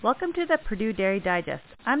Welcome to the Purdue Dairy Digest.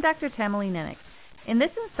 I'm Dr. Tamalee Nennick. In this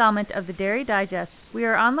installment of the Dairy Digest, we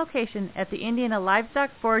are on location at the Indiana Livestock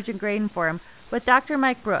Forage and Grain Forum with Dr.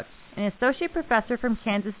 Mike Brook, an associate professor from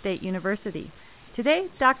Kansas State University. Today,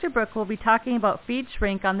 Dr. Brook will be talking about feed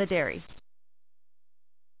shrink on the dairy.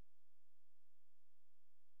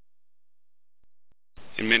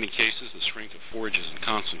 In many cases, the shrink of forages and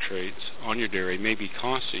concentrates on your dairy may be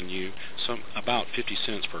costing you about 50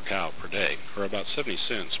 cents per cow per day, or about 70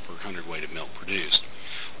 cents per hundredweight of milk produced.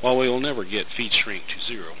 While we will never get feed shrink to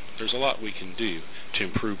zero, there's a lot we can do to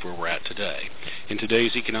improve where we're at today. In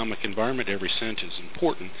today's economic environment, every cent is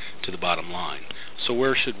important to the bottom line. So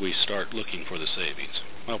where should we start looking for the savings?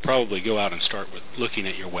 Well, probably go out and start with looking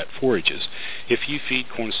at your wet forages. If you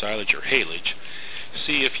feed corn silage or haylage,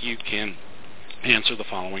 see if you can answer the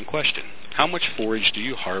following question. How much forage do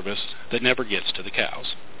you harvest that never gets to the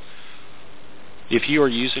cows? If you are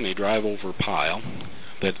using a drive-over pile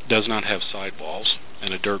that does not have sidewalls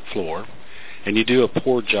and a dirt floor, and you do a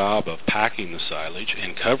poor job of packing the silage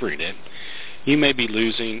and covering it, you may be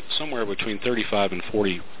losing somewhere between 35 and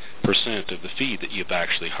 40% of the feed that you've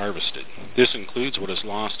actually harvested. This includes what is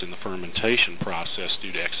lost in the fermentation process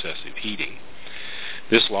due to excessive heating.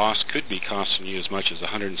 This loss could be costing you as much as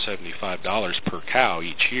 $175 per cow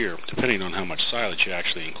each year, depending on how much silage you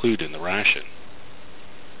actually include in the ration.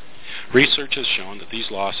 Research has shown that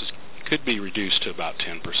these losses could be reduced to about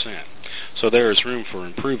 10%. So there is room for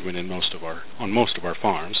improvement on most of our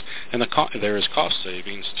farms, and there is cost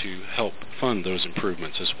savings to help fund those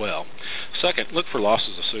improvements as well. Second, look for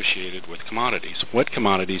losses associated with commodities. Wet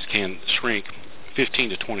commodities can shrink 15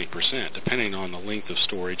 to 20%, depending on the length of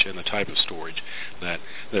storage and the type of storage that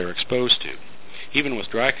they're exposed to. Even with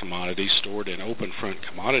dry commodities stored in open front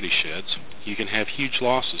commodity sheds, you can have huge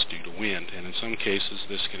losses due to wind, and in some cases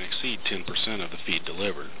this can exceed 10% of the feed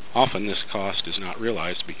delivered. Often this cost is not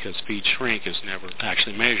realized because feed shrink is never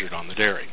actually measured on the dairy.